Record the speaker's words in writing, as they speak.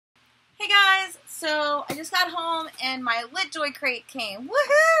so I just got home and my LitJoy crate came.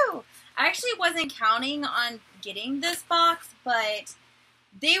 Woohoo! I actually wasn't counting on getting this box, but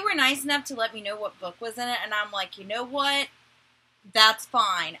they were nice enough to let me know what book was in it, and I'm like, you know what? That's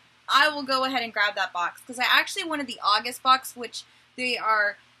fine. I will go ahead and grab that box, because I actually wanted the August box, which they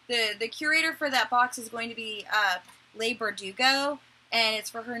are, the curator for that box is going to be Leigh Bardugo, and it's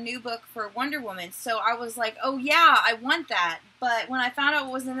for her new book for Wonder Woman. So I was like, oh yeah, I want that. But when I found out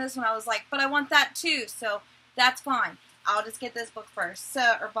what was in this one, I was like, but I want that too. So that's fine. I'll just get this book first,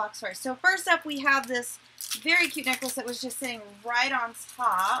 or box first. So first up, we have this very cute necklace that was just sitting right on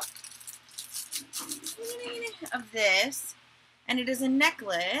top of this. And it is a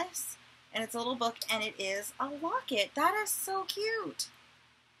necklace, and it's a little book, and it is a locket. That is so cute.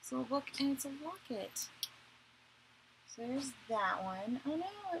 It's a little book, and it's a locket. So there's that one. Oh no,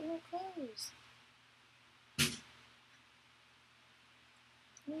 it won't close.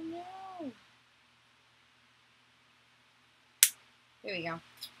 Oh no. There we go. I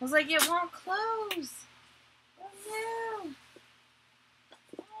was like, it won't close. Oh no.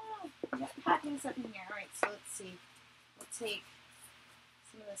 Oh, I got packing stuff in here. Alright, so let's see. We'll take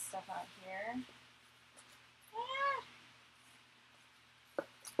some of this stuff out here. Ah.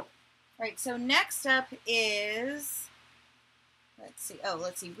 Alright, so next up is, let's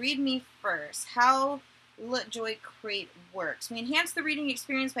see, read me first. How LitJoy Crate works. We enhance the reading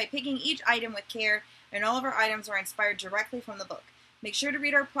experience by picking each item with care, and all of our items are inspired directly from the book. Make sure to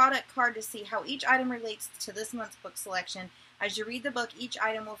read our product card to see how each item relates to this month's book selection. As you read the book, each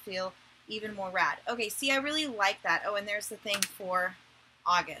item will feel even more rad. Okay, see, I really like that. Oh, and there's the thing for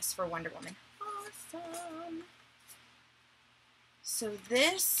August for Wonder Woman. Awesome. So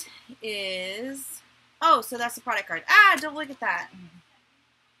this is, oh, so that's the product card. Ah, don't look at that.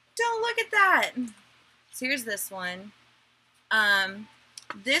 Don't look at that. So here's this one.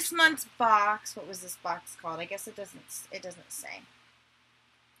 This month's box, what was this box called? I guess it doesn't say.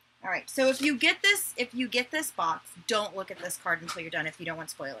 All right, so if you get this box, don't look at this card until you're done if you don't want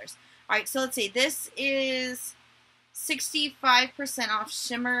spoilers. All right, so let's see. This is 65% off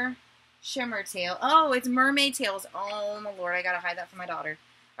Shimmer Tail. Oh, it's Mermaid Tails. Oh, my Lord, I got to hide that from my daughter.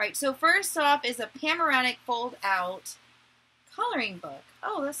 All right, so first off is a panoramic fold-out coloring book.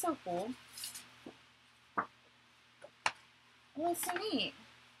 Oh, that's so cool. Oh, that's so neat.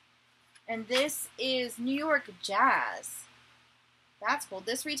 And this is New York Jazz. That's cool.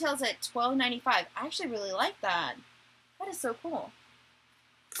 This retails at $12.95. I actually really like that. That is so cool.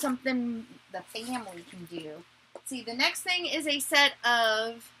 Something the family can do. Let's see, the next thing is a set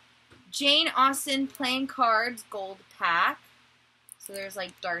of Jane Austen playing cards gold pack. So there's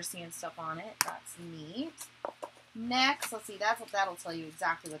like Darcy and stuff on it. That's neat. Next, let's see, that'll tell you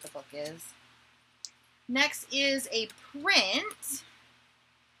exactly what the book is. Next is a print.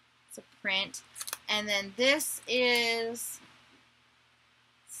 It's a print. And then this is,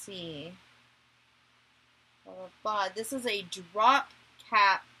 let's see, blah, blah, blah. This is a drop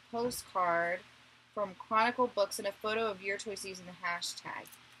cap postcard from Chronicle Books and a photo of your choice using the hashtag.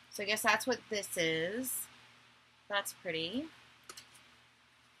 So I guess that's what this is. That's pretty.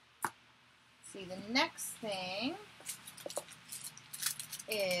 Let's see, the next thing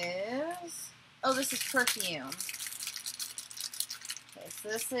is, oh, this is perfume. Okay, so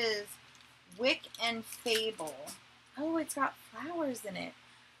this is Wick and Fable. Oh, it's got flowers in it.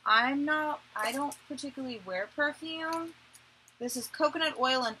 I don't particularly wear perfume. This is coconut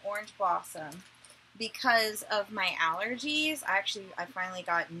oil and orange blossom. Because of my allergies, I finally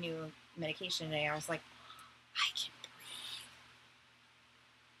got new medication today. I was like, I can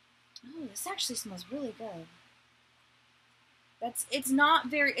breathe. Oh, this actually smells really good. It's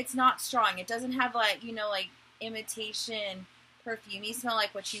not strong. It doesn't have like, like imitation perfumey smell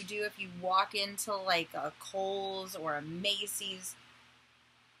like what you do if you walk into like a Kohl's or a Macy's.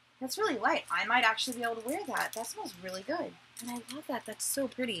 That's really light. I might actually be able to wear that. That smells really good. And I love that. That's so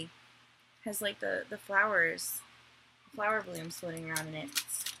pretty. Has like the flowers, flower blooms floating around in it.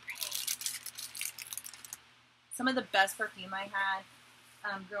 It's so pretty. Some of the best perfume I had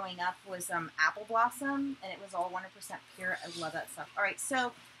growing up was Apple Blossom, and it was all 100% pure. I love that stuff. All right,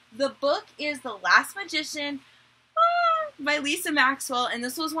 so the book is The Last Magician by Lisa Maxwell, and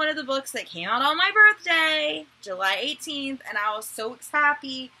this was one of the books that came out on my birthday, July 18th, and I was so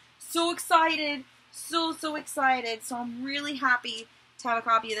happy, so excited, so excited. So I'm really happy to have a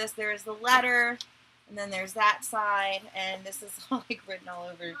copy of this. There's the letter, and then there's that side, and this is all like written all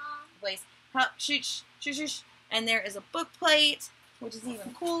over the place. Shush. And there is a book plate, which is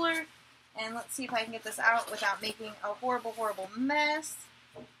even cooler. And let's see if I can get this out without making a horrible mess.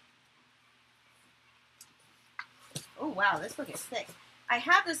 Oh wow, this book is thick. I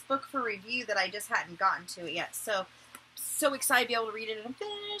have this book for review that I just hadn't gotten to it yet. So excited to be able to read it in a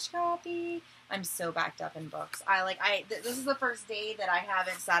finished copy. I'm so backed up in books. This is the first day that I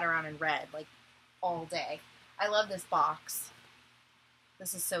haven't sat around and read, like, all day. I love this box.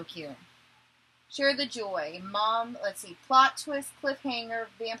 This is so cute. Share the joy. Mom, let's see, plot twist, cliffhanger,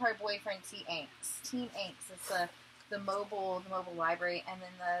 vampire boyfriend, teen angst. Teen angst. It's the mobile library, and then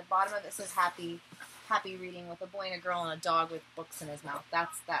the bottom of it says happy reading with a boy and a girl and a dog with books in his mouth.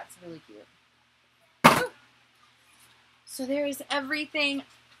 That's really cute. Woo! So there is everything.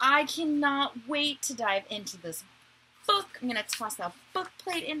 I cannot wait to dive into this book. I'm gonna toss that book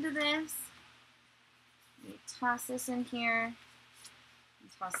plate into this. Let me toss this in here.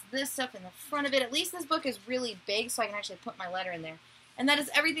 Toss this stuff in the front of it. At least this book is really big, so I can actually put my letter in there. And that is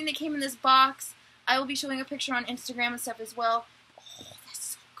everything that came in this box. I will be showing a picture on Instagram and stuff as well. Oh,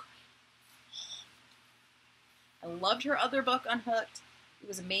 that's so great. I loved her other book, Unhooked. It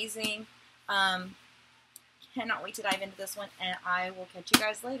was amazing. Cannot wait to dive into this one, and I will catch you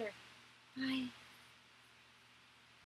guys later. Bye.